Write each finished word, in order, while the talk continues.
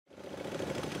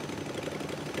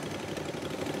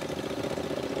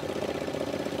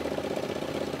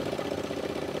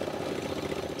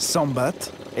Sambat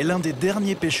est l'un des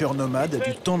derniers pêcheurs nomades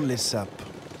du Tonlé Sap.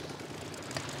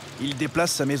 Il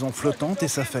déplace sa maison flottante et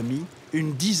sa famille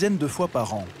une dizaine de fois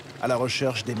par an, à la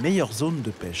recherche des meilleures zones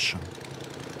de pêche.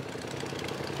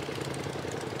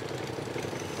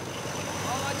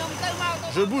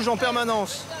 Je bouge en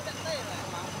permanence.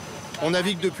 On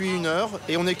navigue depuis 1 heure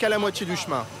et on n'est qu'à la moitié du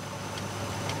chemin.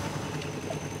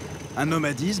 Un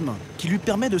nomadisme qui lui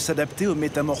permet de s'adapter aux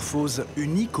métamorphoses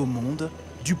uniques au monde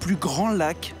du plus grand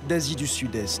lac d'Asie du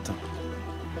Sud-Est.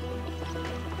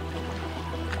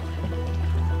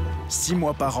 6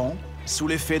 mois par an, sous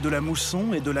l'effet de la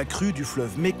mousson et de la crue du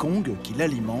fleuve Mékong qui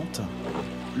l'alimente,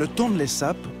 le Tonlé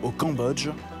Sap, au Cambodge,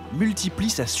 multiplie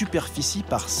sa superficie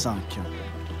par 5.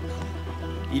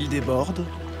 Il déborde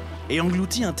et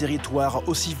engloutit un territoire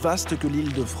aussi vaste que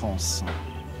l'île de France.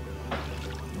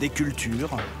 Des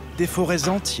cultures, des forêts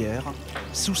entières,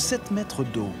 sous 7 mètres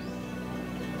d'eau.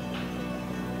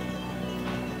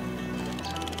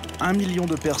 1 million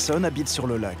de personnes habitent sur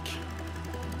le lac,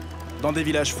 dans des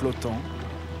villages flottants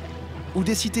ou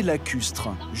des cités lacustres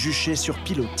juchées sur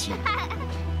pilotis.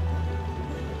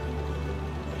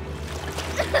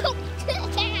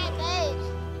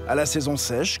 À la saison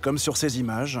sèche, comme sur ces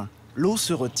images, l'eau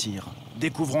se retire,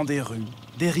 découvrant des rues,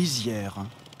 des rizières,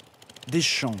 des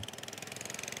champs.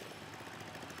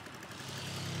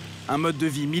 Un mode de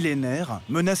vie millénaire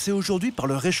menacé aujourd'hui par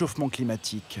le réchauffement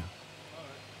climatique,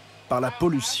 par la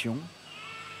pollution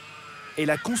et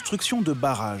la construction de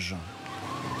barrages,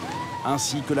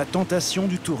 ainsi que la tentation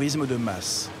du tourisme de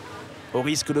masse, au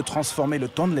risque de transformer le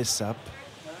Tonlé Sap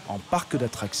en parc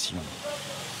d'attractions.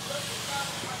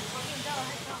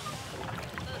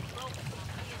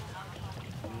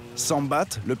 Sambat,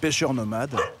 le pêcheur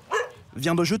nomade,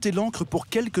 vient de jeter l'ancre pour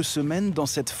quelques semaines dans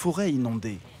cette forêt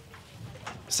inondée.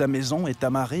 Sa maison est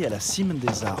amarrée à la cime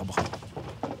des arbres.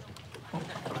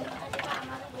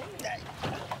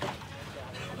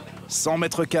 « 100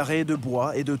 mètres carrés de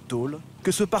bois et de tôle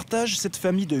que se partage cette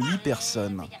famille de 8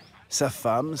 personnes. Sa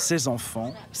femme, ses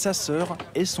enfants, sa sœur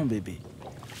et son bébé.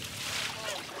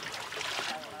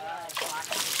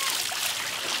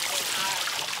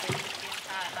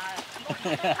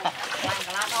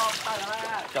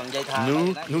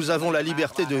 Nous avons la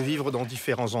liberté de vivre dans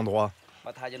différents endroits.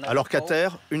 Alors qu'à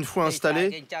terre, une fois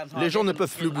installés, les gens ne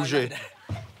peuvent plus bouger.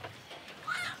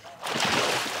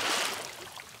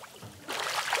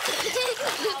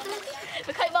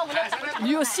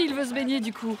 Lui aussi, il veut se baigner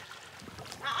du coup.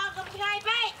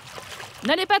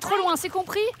 N'allez pas trop loin, c'est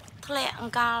compris?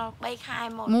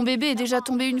 Mon bébé est déjà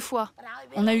tombé 1 fois.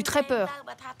 On a eu très peur.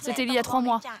 C'était il y a 3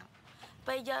 mois.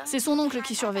 C'est son oncle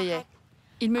qui surveillait.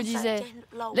 Il me disait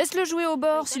 « Laisse-le jouer au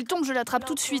bord, s'il tombe, je l'attrape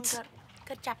tout de suite. »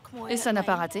 Et ça n'a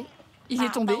pas raté. Il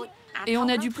est tombé et on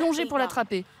a dû plonger pour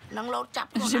l'attraper.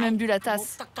 J'ai même bu la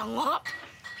tasse.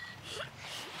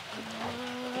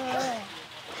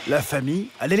 La famille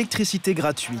a l'électricité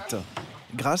gratuite,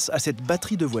 grâce à cette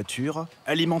batterie de voiture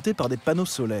alimentée par des panneaux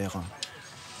solaires.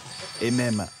 Et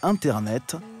même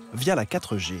Internet via la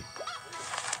 4G.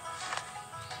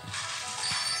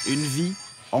 Une vie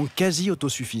en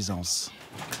quasi-autosuffisance.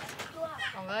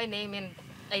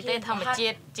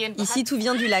 Ici, tout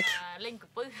vient du lac.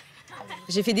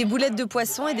 J'ai fait des boulettes de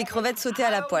poisson et des crevettes sautées à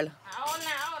la poêle.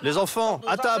 Les enfants,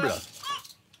 à table!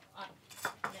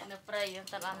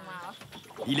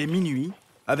 Il est minuit.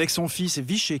 Avec son fils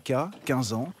Visheka,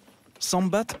 15 ans,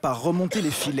 Sambat part remonter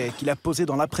les filets qu'il a posés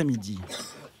dans l'après-midi.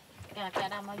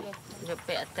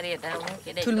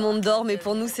 Tout le monde dort, mais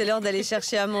pour nous, c'est l'heure d'aller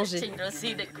chercher à manger.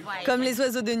 Comme les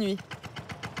oiseaux de nuit.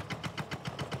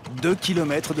 2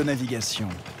 kilomètres de navigation.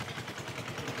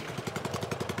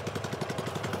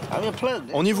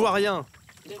 On n'y voit rien.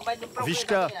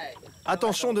 Vishka,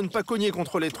 attention de ne pas cogner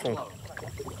contre les troncs.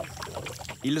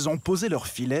 Ils ont posé leur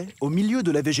filet au milieu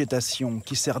de la végétation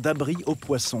qui sert d'abri aux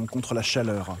poissons contre la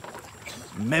chaleur.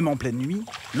 Même en pleine nuit,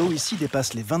 l'eau ici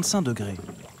dépasse les 25 degrés.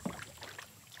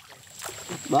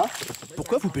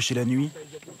 Pourquoi vous pêchez la nuit?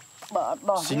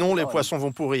 Sinon, les poissons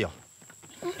vont pourrir.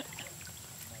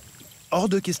 Hors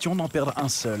de question d'en perdre un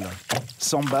seul.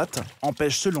 Sambat en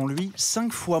pêche selon lui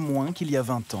 5 fois moins qu'il y a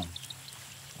 20 ans.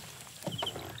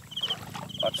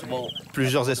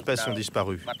 Plusieurs espèces ont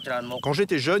disparu. Quand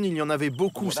j'étais jeune, il y en avait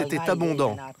beaucoup, c'était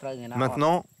abondant.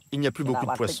 Maintenant, il n'y a plus beaucoup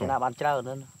de poissons.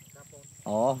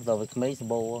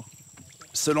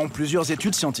 Selon plusieurs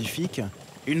études scientifiques,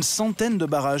 une centaine de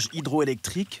barrages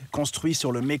hydroélectriques construits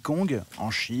sur le Mékong, en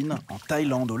Chine, en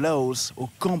Thaïlande, au Laos, au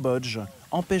Cambodge,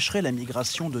 empêcheraient la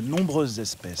migration de nombreuses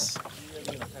espèces.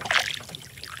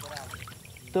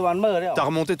 T'as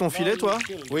remonté ton filet, toi?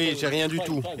 Oui, j'ai rien du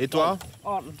tout. Et toi?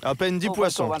 À peine 10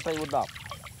 poissons.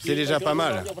 C'est déjà pas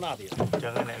mal.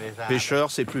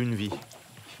 Pêcheur, c'est plus une vie.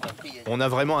 On a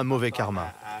vraiment un mauvais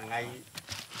karma.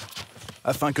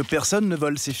 Afin que personne ne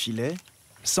vole ses filets,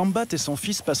 Sambat et son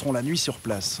fils passeront la nuit sur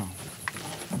place.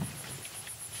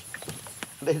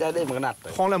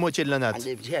 Prends la moitié de la natte.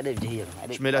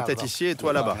 Je mets la tête ici et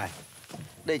toi là-bas.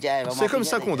 C'est comme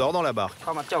ça qu'on dort dans la barque.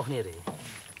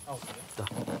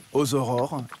 Aux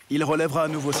aurores, il relèvera à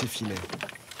nouveau ses filets.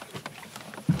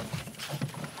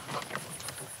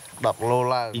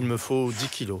 Il me faut 10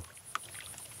 kilos.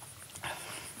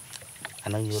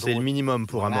 C'est le minimum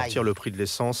pour amortir le prix de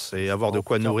l'essence et avoir de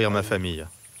quoi nourrir ma famille.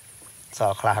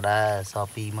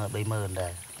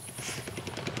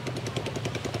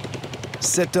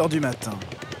 7 heures du matin.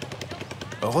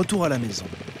 Retour à la maison.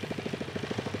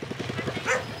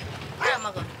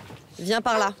 Viens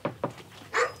par là.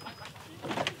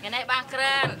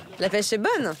 La pêche est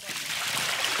bonne.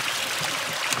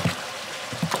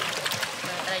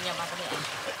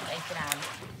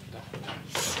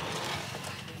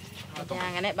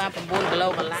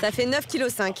 Ça fait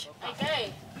 9,5 kg.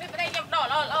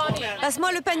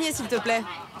 Passe-moi le panier, s'il te plaît.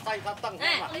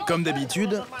 Comme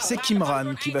d'habitude, c'est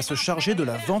Kimran qui va se charger de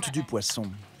la vente du poisson.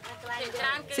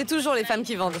 C'est toujours les femmes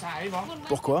qui vendent.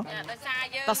 Pourquoi?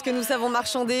 Parce que nous savons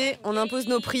marchander, on impose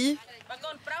nos prix.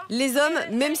 Les hommes,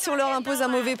 même si on leur impose un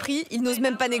mauvais prix, ils n'osent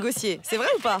même pas négocier. C'est vrai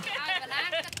ou pas?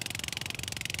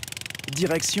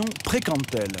 Direction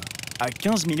Précantel, à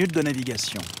 15 minutes de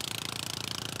navigation.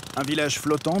 Un village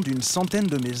flottant d'une centaine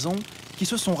de maisons qui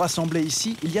se sont rassemblées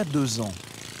ici il y a 2 ans.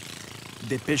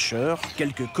 Des pêcheurs,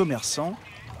 quelques commerçants,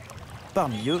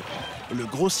 parmi eux, le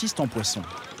grossiste en poissons.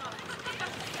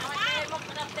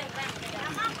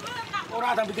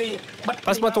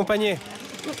 Passe-moi ton panier.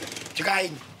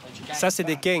 Ça, c'est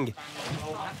des kengs.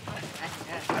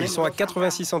 Ils sont à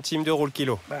 86 centimes d'euros le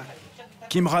kilo.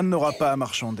 Kimran n'aura pas à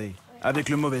marchander. Avec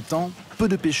le mauvais temps, peu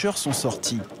de pêcheurs sont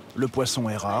sortis. Le poisson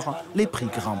est rare, les prix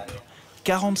grimpent.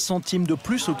 40 centimes de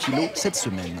plus au kilo cette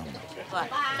semaine.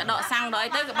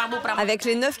 Avec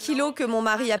les 9 kilos que mon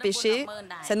mari a pêchés,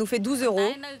 ça nous fait 12 euros,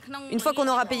 une fois qu'on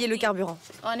aura payé le carburant.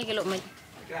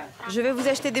 Je vais vous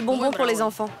acheter des bonbons pour les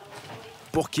enfants.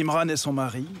 Pour Kimran et son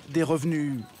mari, des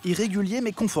revenus irréguliers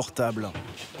mais confortables.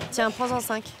 Tiens, prends-en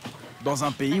 5. Dans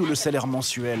un pays où le salaire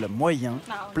mensuel moyen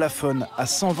plafonne à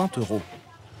 120 euros.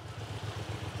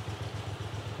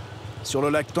 Sur le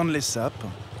lac Tonlé Sap,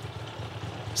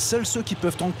 seuls ceux qui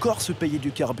peuvent encore se payer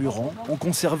du carburant ont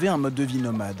conservé un mode de vie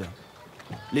nomade.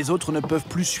 Les autres ne peuvent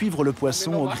plus suivre le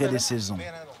poisson au gré des saisons,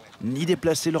 ni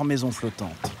déplacer leur maison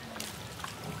flottante.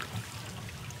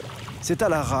 C'est à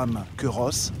la rame que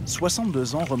Ross,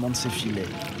 62 ans, remonte ses filets,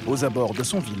 aux abords de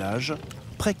son village,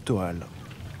 Toal.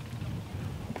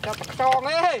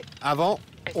 Avant,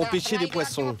 on pêchait des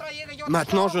poissons.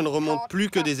 Maintenant, je ne remonte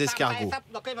plus que des escargots.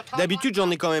 D'habitude,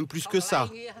 j'en ai quand même plus que ça.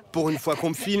 Pour une fois qu'on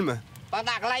me filme.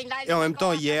 Et en même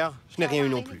temps, hier, je n'ai rien eu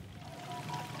non plus.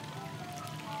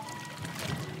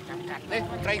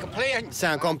 C'est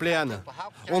un campléane.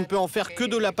 On ne peut en faire que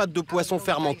de la pâte de poisson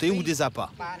fermentée ou des appâts.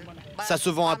 Ça se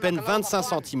vend à peine 25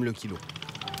 centimes le kilo.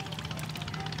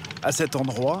 À cet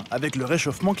endroit, avec le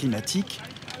réchauffement climatique,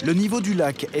 le niveau du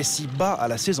lac est si bas à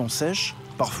la saison sèche,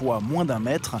 parfois moins d'1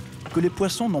 mètre, que les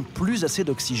poissons n'ont plus assez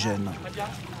d'oxygène.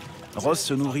 Ross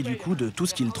se nourrit du coup de tout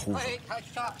ce qu'il trouve.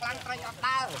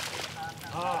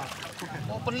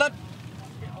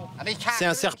 C'est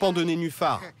un serpent de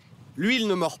nénuphar. Lui, il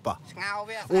ne mord pas.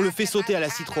 On le fait sauter à la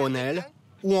citronnelle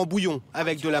ou en bouillon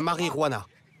avec de la marijuana.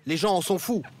 Les gens en sont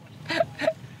fous.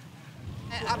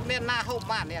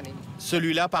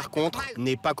 Celui-là, par contre,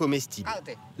 n'est pas comestible.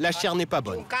 La chair n'est pas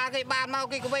bonne.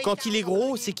 Quand il est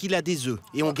gros, c'est qu'il a des œufs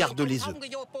et on garde les œufs.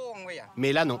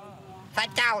 Mais là, non.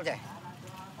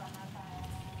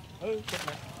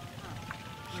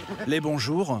 Les bons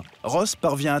jours, Ross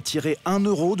parvient à tirer 1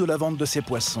 euro de la vente de ses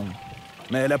poissons.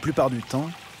 Mais la plupart du temps,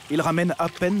 il ramène à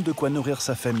peine de quoi nourrir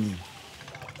sa famille.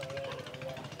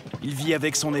 Il vit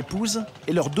avec son épouse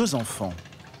et leurs 2 enfants.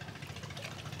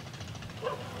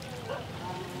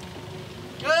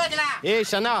 Hé,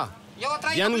 Shana,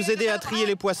 viens nous aider à trier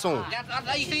les poissons.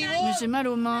 Mais j'ai mal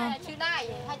aux mains.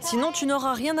 Sinon, tu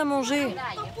n'auras rien à manger.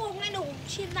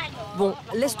 Bon,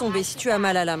 laisse tomber si tu as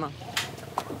mal à la main.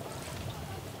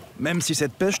 Même si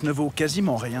cette pêche ne vaut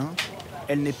quasiment rien,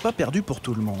 elle n'est pas perdue pour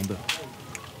tout le monde.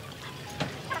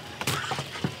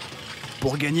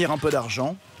 Pour gagner un peu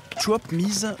d'argent, Chop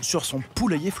mise sur son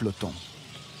poulailler flottant.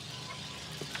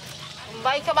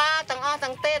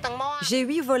 J'ai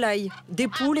 8 volailles, des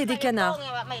poules et des canards.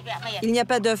 Il n'y a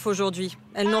pas d'œufs aujourd'hui.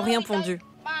 Elles n'ont rien pondu.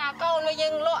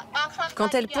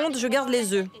 Quand elles pondent, je garde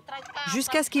les œufs,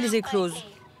 jusqu'à ce qu'ils éclosent.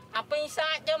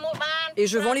 Et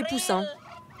je vends les poussins.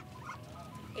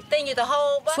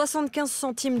 75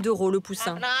 centimes d'euros le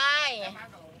poussin.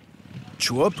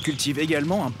 Chuop cultive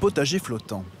également un potager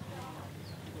flottant.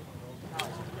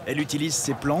 Elle utilise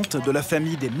ces plantes de la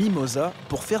famille des mimosas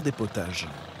pour faire des potages.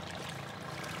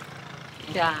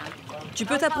 Tu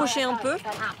peux t'approcher un peu?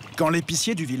 Quand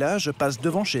l'épicier du village passe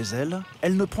devant chez elle,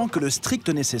 elle ne prend que le strict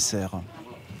nécessaire.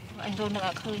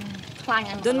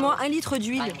 Donne-moi 1 litre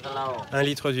d'huile. 1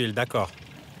 litre d'huile, d'accord.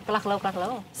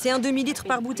 C'est un demi-litre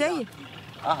par bouteille?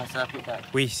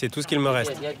 Oui, c'est tout ce qu'il me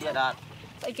reste.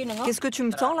 Qu'est-ce que tu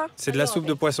me tends là? C'est de la soupe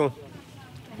de poisson.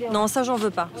 Non, ça j'en veux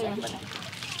pas.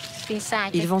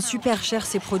 Il vend super cher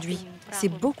ses produits. C'est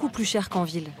beaucoup plus cher qu'en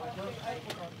ville.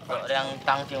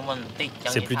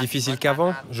 C'est plus difficile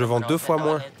qu'avant, je vends 2 fois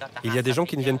moins. Il y a des gens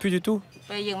qui ne viennent plus du tout.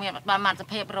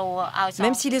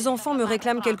 Même si les enfants me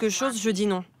réclament quelque chose, je dis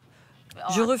non.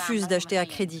 Je refuse d'acheter à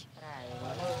crédit.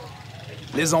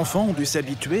 Les enfants ont dû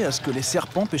s'habituer à ce que les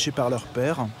serpents pêchés par leur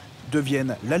père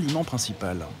deviennent l'aliment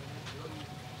principal.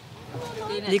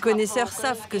 Les connaisseurs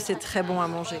savent que c'est très bon à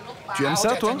manger. Tu aimes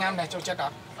ça, toi?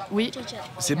 Oui,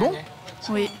 C'est bon?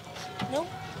 oui.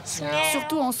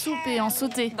 Surtout en soupe et en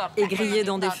sauté. Et grillé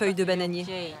dans des feuilles de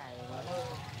bananier.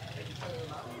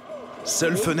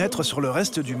 Seule fenêtre sur le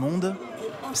reste du monde,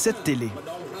 cette télé.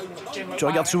 Tu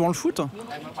regardes souvent le foot?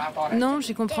 Non,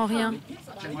 j'y comprends rien.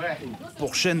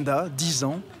 Pour Shenda, 10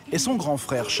 ans, et son grand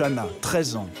frère Shana,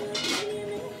 13 ans.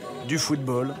 Du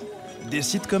football, des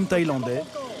sitcoms thaïlandais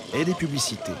et des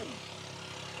publicités.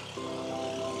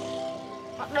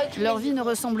 Leur vie ne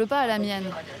ressemble pas à la mienne.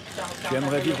 Tu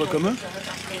aimerais vivre comme eux?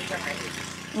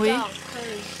 Oui,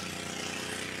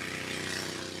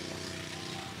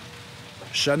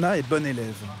 Shana est bon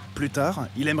élève. Plus tard,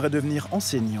 il aimerait devenir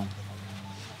enseignant.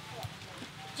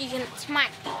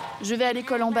 je vais à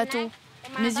l'école en bateau,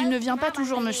 mais il ne vient pas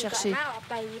toujours me chercher.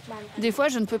 Des fois,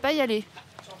 je ne peux pas y aller.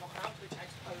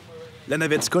 La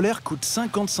navette scolaire coûte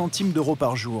 50 centimes d'euros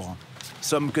par jour,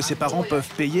 somme que ses parents peuvent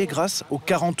payer grâce aux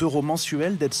 40 euros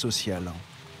mensuels d'aide sociale.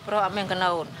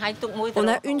 On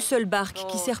a une seule barque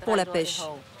qui sert pour la pêche.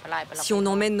 Si on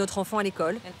emmène notre enfant à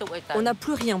l'école, on n'a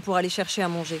plus rien pour aller chercher à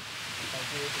manger.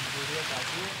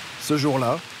 Ce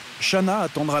jour-là, Shana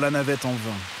attendra la navette en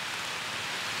vain.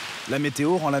 La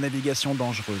météo rend la navigation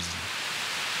dangereuse.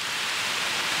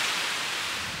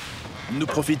 Nous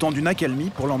profitons d'une accalmie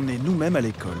pour l'emmener nous-mêmes à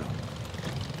l'école.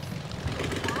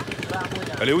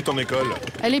 Elle est où ton école?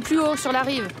 Elle est plus haut, sur la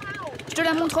rive. Je te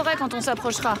la montrerai quand on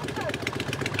s'approchera.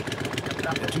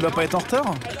 Tu ne vas pas être en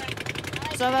retard?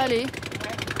 Ça va aller.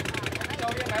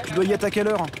 Tu dois y être à quelle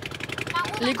heure?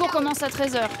 Les cours commencent à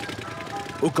 13h.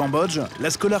 Au Cambodge, la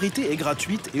scolarité est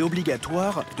gratuite et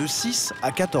obligatoire de 6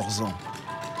 à 14 ans.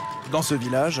 Dans ce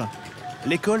village,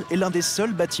 l'école est l'un des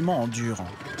seuls bâtiments en dur.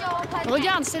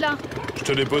 Regarde, c'est là. Je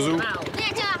te dépose où?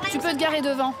 Tu peux te garer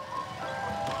devant.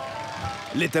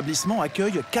 L'établissement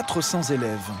accueille 400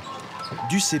 élèves,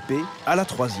 du CP à la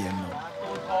 3e.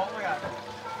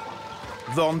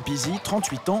 Vorn Pisi,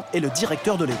 38 ans, est le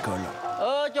directeur de l'école.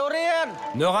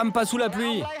 Ne rame pas sous la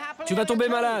pluie, tu vas tomber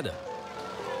malade.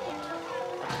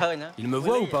 Il me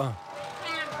voit ou pas?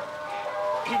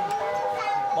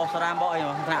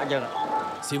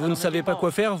 Si vous ne savez pas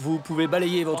quoi faire, vous pouvez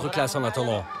balayer votre classe en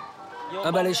attendant.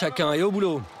 Un balai chacun et au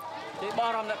boulot.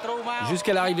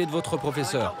 Jusqu'à l'arrivée de votre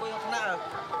professeur.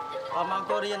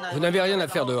 Vous n'avez rien à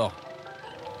faire dehors.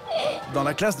 Dans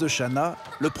la classe de Shana,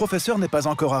 le professeur n'est pas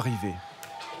encore arrivé.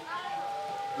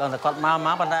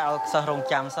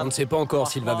 On ne sait pas encore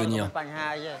s'il va venir.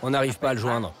 On n'arrive pas à le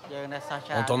joindre.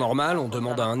 En temps normal, on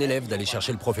demande à un élève d'aller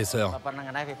chercher le professeur.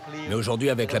 Mais aujourd'hui,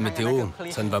 avec la météo,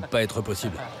 ça ne va pas être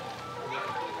possible.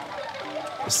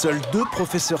 Seuls 2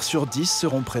 professeurs sur 10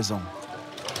 seront présents.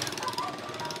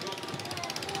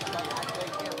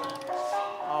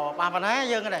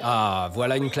 Ah,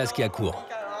 voilà une classe qui a cours.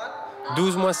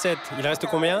 12 moins 7, il reste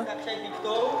combien?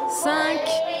 5.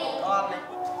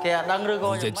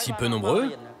 Vous êtes si peu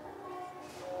nombreux?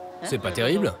 C'est pas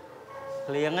terrible.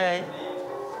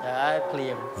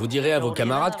 Vous direz à vos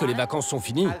camarades que les vacances sont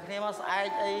finies.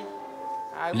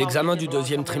 L'examen du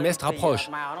 2e trimestre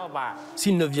approche.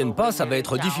 S'ils ne viennent pas, ça va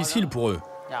être difficile pour eux.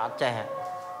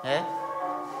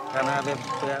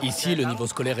 Ici, le niveau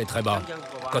scolaire est très bas.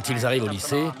 Quand ils arrivent au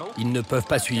lycée, ils ne peuvent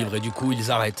pas suivre et du coup, ils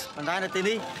arrêtent.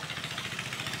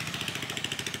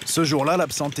 Ce jour-là,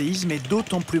 l'absentéisme est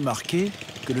d'autant plus marqué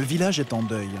que le village est en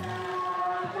deuil.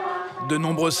 De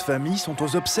nombreuses familles sont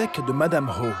aux obsèques de Madame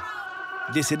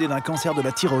Ho, décédée d'un cancer de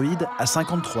la thyroïde à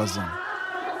 53 ans.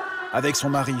 Avec son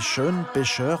mari Sean,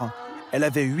 pêcheur, elle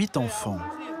avait 8 enfants.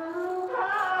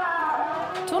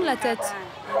 Tourne la tête.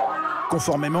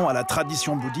 Conformément à la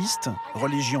tradition bouddhiste,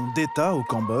 religion d'État au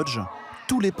Cambodge,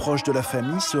 tous les proches de la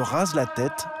famille se rasent la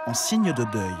tête en signe de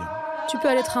deuil. Tu peux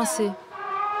aller te rincer.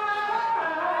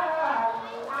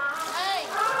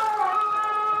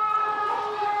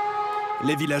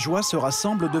 Les villageois se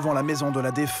rassemblent devant la maison de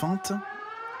la défunte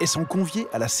et sont conviés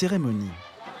à la cérémonie.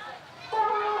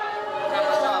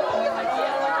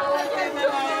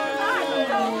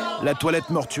 La toilette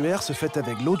mortuaire se fait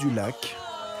avec l'eau du lac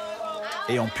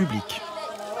et en public.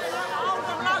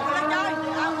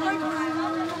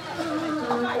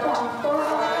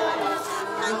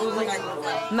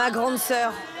 Ma grande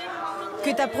sœur, que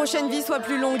ta prochaine vie soit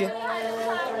plus longue.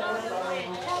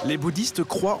 Les bouddhistes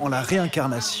croient en la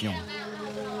réincarnation.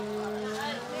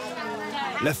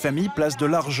 La famille place de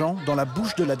l'argent dans la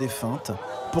bouche de la défunte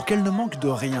pour qu'elle ne manque de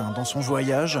rien dans son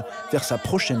voyage vers sa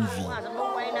prochaine vie.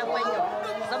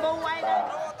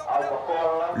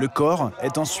 Le corps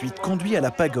est ensuite conduit à la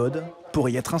pagode pour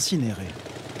y être incinéré.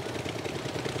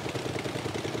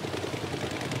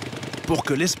 Pour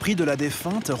que l'esprit de la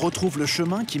défunte retrouve le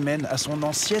chemin qui mène à son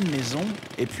ancienne maison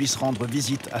et puisse rendre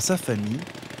visite à sa famille,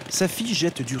 sa fille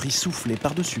jette du riz soufflé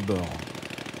par-dessus bord.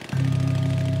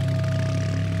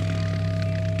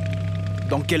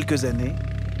 Dans quelques années,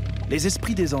 les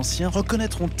esprits des anciens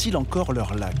reconnaîtront-ils encore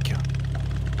leur lac?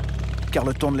 Car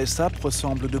le Tonlé Sap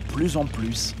ressemble de plus en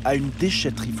plus à une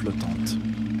déchetterie flottante.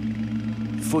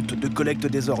 Faute de collecte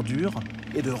des ordures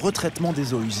et de retraitement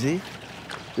des eaux usées,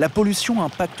 la pollution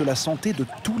impacte la santé de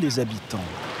tous les habitants,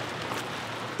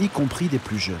 y compris des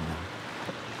plus jeunes.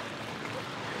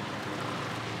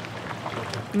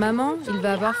 Maman, il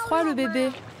va avoir froid le bébé.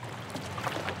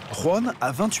 Juan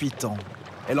a 28 ans.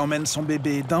 Elle emmène son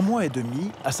bébé d'1 mois et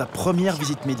demi à sa première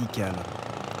visite médicale.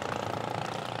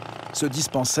 Ce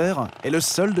dispensaire est le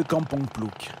seul de Kampong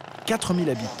Pluk, 4000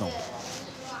 habitants.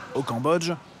 Au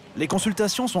Cambodge, les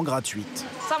consultations sont gratuites.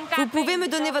 Vous pouvez me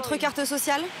donner votre carte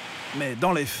sociale? Mais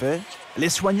dans les faits, les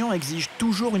soignants exigent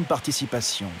toujours une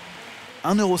participation.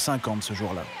 1,50 € ce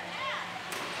jour-là.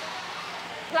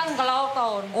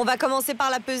 On va commencer par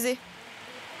la pesée.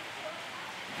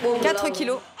 4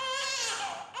 kilos.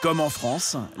 Comme en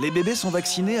France, les bébés sont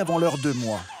vaccinés avant leurs 2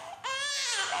 mois.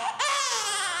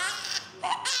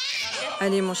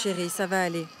 Allez mon chéri, ça va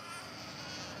aller.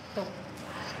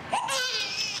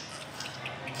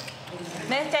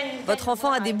 Votre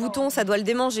enfant a des boutons, ça doit le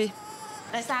démanger.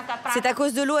 C'est à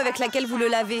cause de l'eau avec laquelle vous le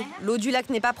lavez. L'eau du lac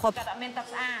n'est pas propre.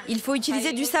 Il faut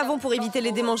utiliser du savon pour éviter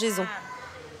les démangeaisons.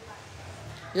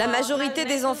 La majorité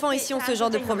des enfants ici ont ce genre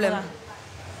de problème.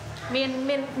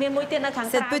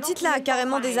 Cette petite-là a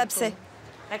carrément des abcès.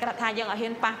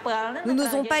 Nous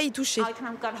n'osons pas y toucher.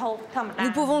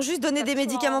 Nous pouvons juste donner des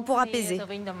médicaments pour apaiser.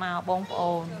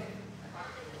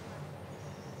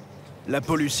 La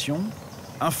pollution,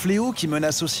 un fléau qui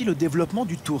menace aussi le développement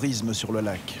du tourisme sur le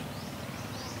lac.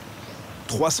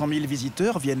 300 000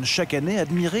 visiteurs viennent chaque année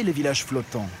admirer les villages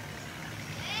flottants.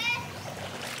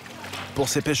 Pour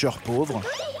ces pêcheurs pauvres,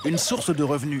 une source de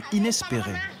revenus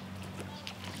inespérée.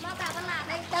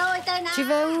 Tu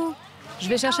vas où? Je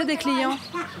vais chercher des clients.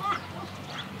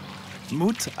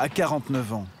 Mout a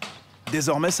 49 ans.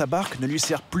 Désormais, sa barque ne lui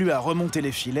sert plus à remonter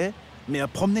les filets, mais à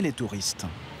promener les touristes.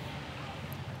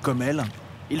 Comme elle,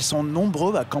 ils sont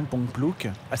nombreux à Kampong Pluk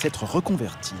à s'être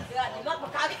reconvertis.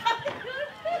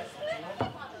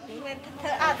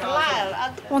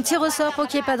 On tire au sort pour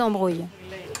qu'il n'y ait pas d'embrouille.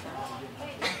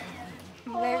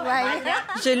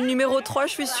 J'ai le numéro 3,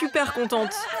 je suis super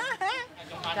contente.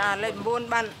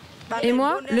 Et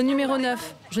moi, le numéro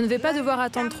 9. Je ne vais pas devoir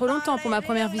attendre trop longtemps pour ma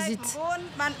première visite.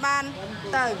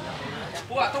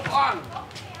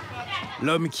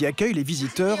 L'homme qui accueille les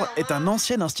visiteurs est un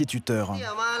ancien instituteur.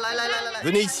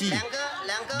 Venez ici.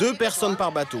 2 personnes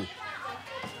par bateau.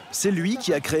 C'est lui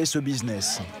qui a créé ce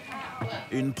business.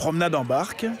 Une promenade en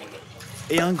barque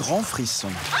et un grand frisson.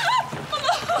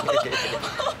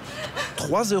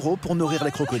 3 € pour nourrir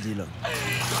les crocodiles.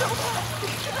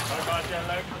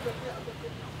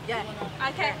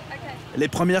 Les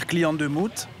premières clientes de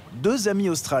Mout, 2 amies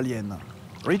australiennes,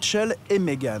 Rachel et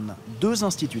Megan, 2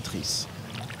 institutrices.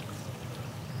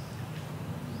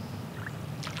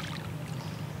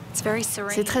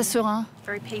 C'est très serein,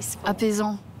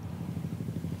 apaisant.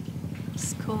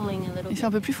 Il fait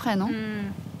un peu plus frais, non?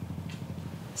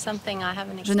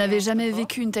 Je n'avais jamais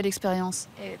vécu une telle expérience.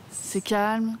 C'est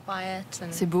calme,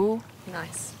 c'est beau.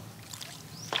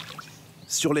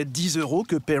 Sur les 10 €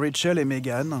 que paient Rachel et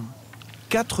Megan,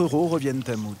 4 € reviennent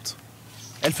à Mout.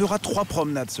 Elle fera 3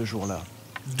 promenades ce jour-là,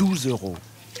 12 €.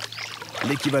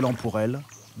 L'équivalent pour elle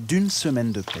d'une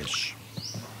semaine de pêche.